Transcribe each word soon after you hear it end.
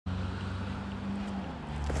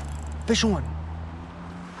Fish on.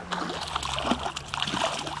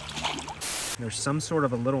 There's some sort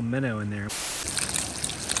of a little minnow in there.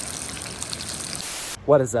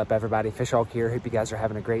 What is up, everybody? Fish Hawk here. Hope you guys are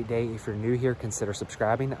having a great day. If you're new here, consider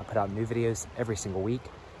subscribing. I put out new videos every single week.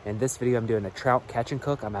 In this video, I'm doing a trout catch and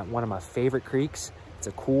cook. I'm at one of my favorite creeks. It's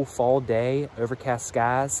a cool fall day, overcast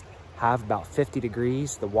skies, high of about 50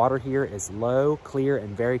 degrees. The water here is low, clear,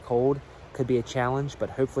 and very cold. Could be a challenge, but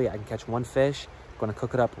hopefully I can catch one fish. I'm gonna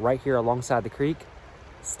cook it up right here alongside the creek.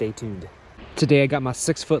 Stay tuned. Today I got my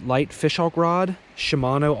 6-foot light Fish Hawk rod,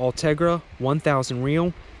 Shimano Ultegra 1000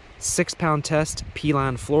 reel, 6-pound test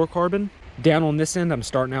P-line fluorocarbon. Down on this end, I'm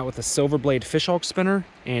starting out with a silver blade Fish Hawk spinner,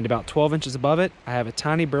 and about 12 inches above it, I have a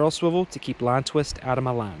tiny barrel swivel to keep line twist out of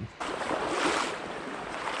my line.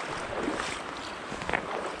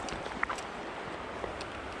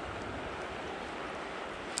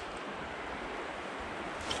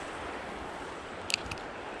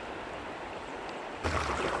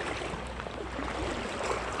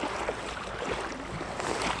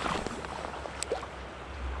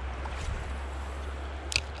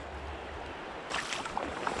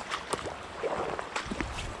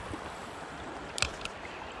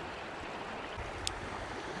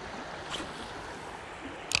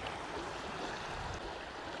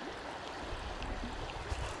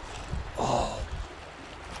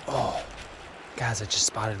 Guys, I just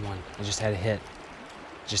spotted one. I just had a hit.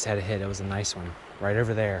 It was a nice one. Right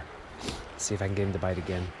over there. Let's see if I can get him to bite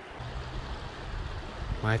again.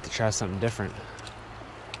 Might have to try something different.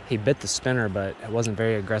 He bit the spinner, but it wasn't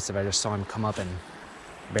very aggressive. I just saw him come up and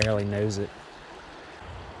barely nose it.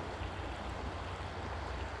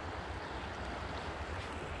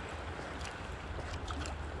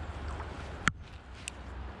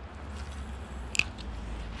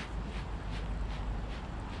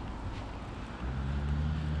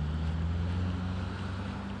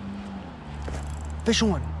 Fish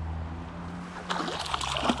on.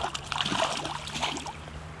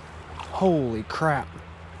 Holy crap.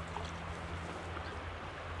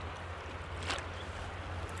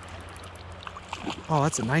 Oh,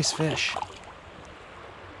 that's a nice fish.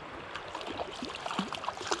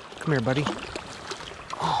 Come here, buddy.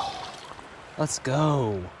 Oh, let's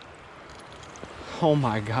go. Oh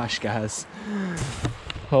my gosh, guys.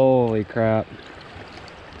 Holy crap.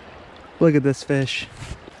 Look at this fish.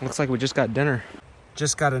 Looks like we just got dinner.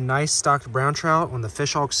 Just got a nice stocked brown trout on the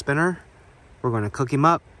Fish Hawk spinner. We're gonna cook him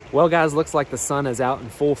up. Well, guys, looks like the sun is out in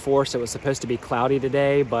full force. It was supposed to be cloudy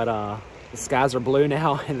today, but the skies are blue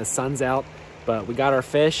now and the sun's out. But we got our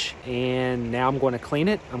fish, and now I'm gonna clean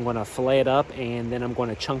it. I'm gonna fillet it up, and then I'm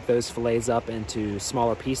gonna chunk those fillets up into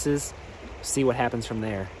smaller pieces. See what happens from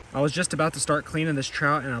there. I was just about to start cleaning this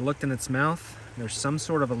trout, and I looked in its mouth. There's some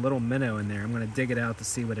sort of a little minnow in there. I'm gonna dig it out to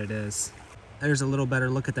see what it is. There's a little better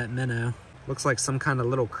look at that minnow. Looks like some kind of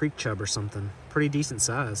little creek chub or something. Pretty decent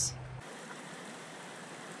size.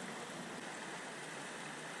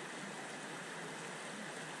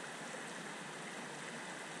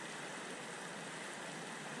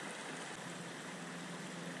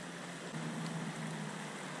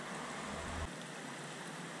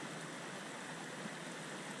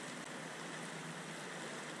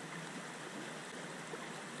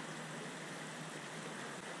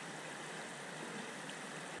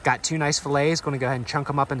 Got two nice fillets, gonna go ahead and chunk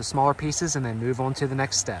them up into smaller pieces and then move on to the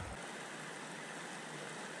next step.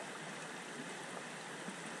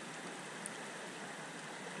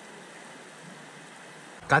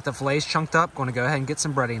 Got the fillets chunked up, gonna go ahead and get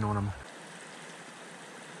some breading on them.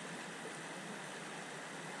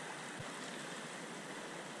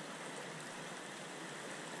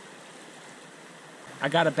 I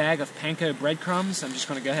got a bag of panko breadcrumbs. I'm just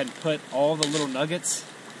gonna go ahead and put all the little nuggets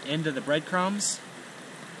into the breadcrumbs.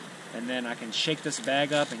 And then I can shake this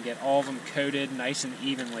bag up and get all of them coated nice and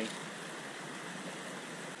evenly.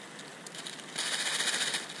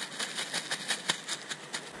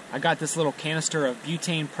 I got this little canister of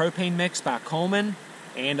butane propane mix by Coleman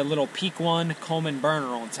and a little Peak 1 Coleman burner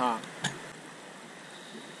on top.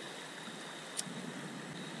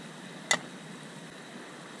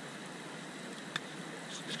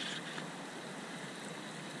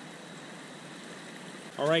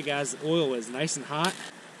 Alright guys, the oil is nice and hot.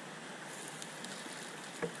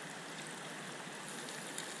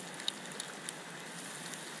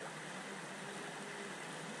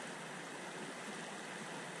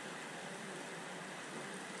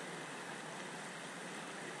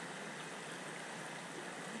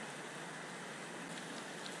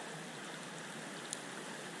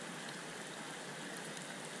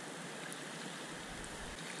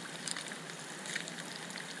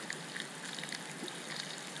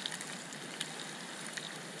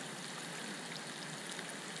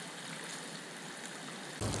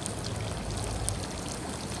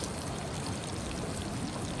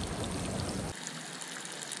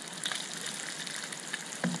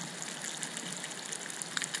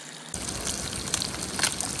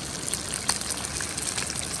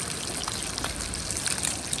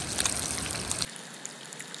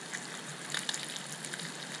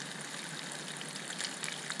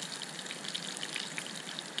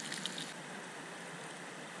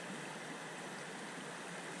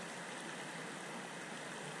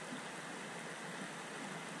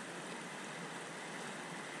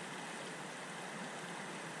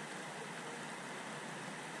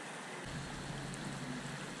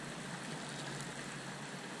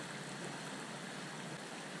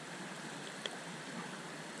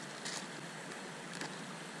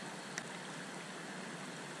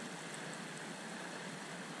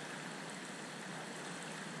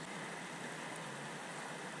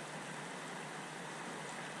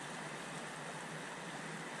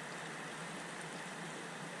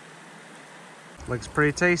 Looks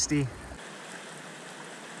pretty tasty.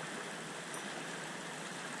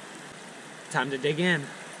 Time to dig in.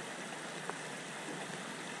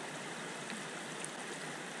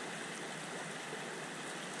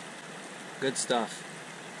 Good stuff.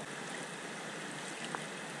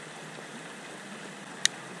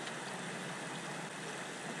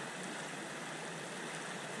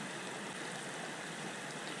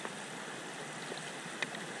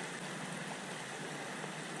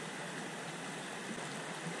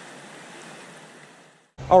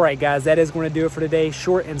 All right, guys, that is going to do it for today.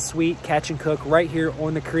 Short and sweet catch and cook right here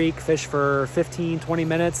on the creek. Fished for 15-20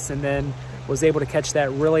 minutes and then was able to catch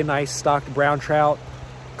that really nice stocked brown trout.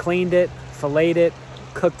 Cleaned it, filleted it,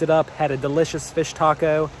 cooked it up, had a delicious fish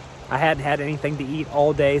taco. I hadn't had anything to eat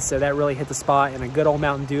all day, so that really hit the spot, and a good old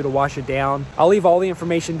Mountain Dew to wash it down. I'll leave all the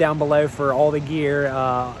information down below for all the gear,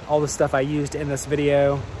 all the stuff I used in this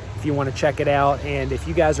video if you want to check it out. And if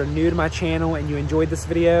you guys are new to my channel and you enjoyed this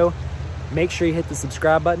video, make sure you hit the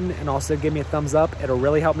subscribe button and also give me a thumbs up. It'll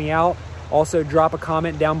really help me out. Also, drop a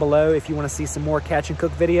comment down below if you want to see some more catch and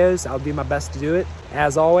cook videos. I'll do my best to do it.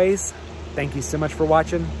 As always, thank you so much for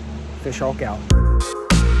watching. Fish Hulk out.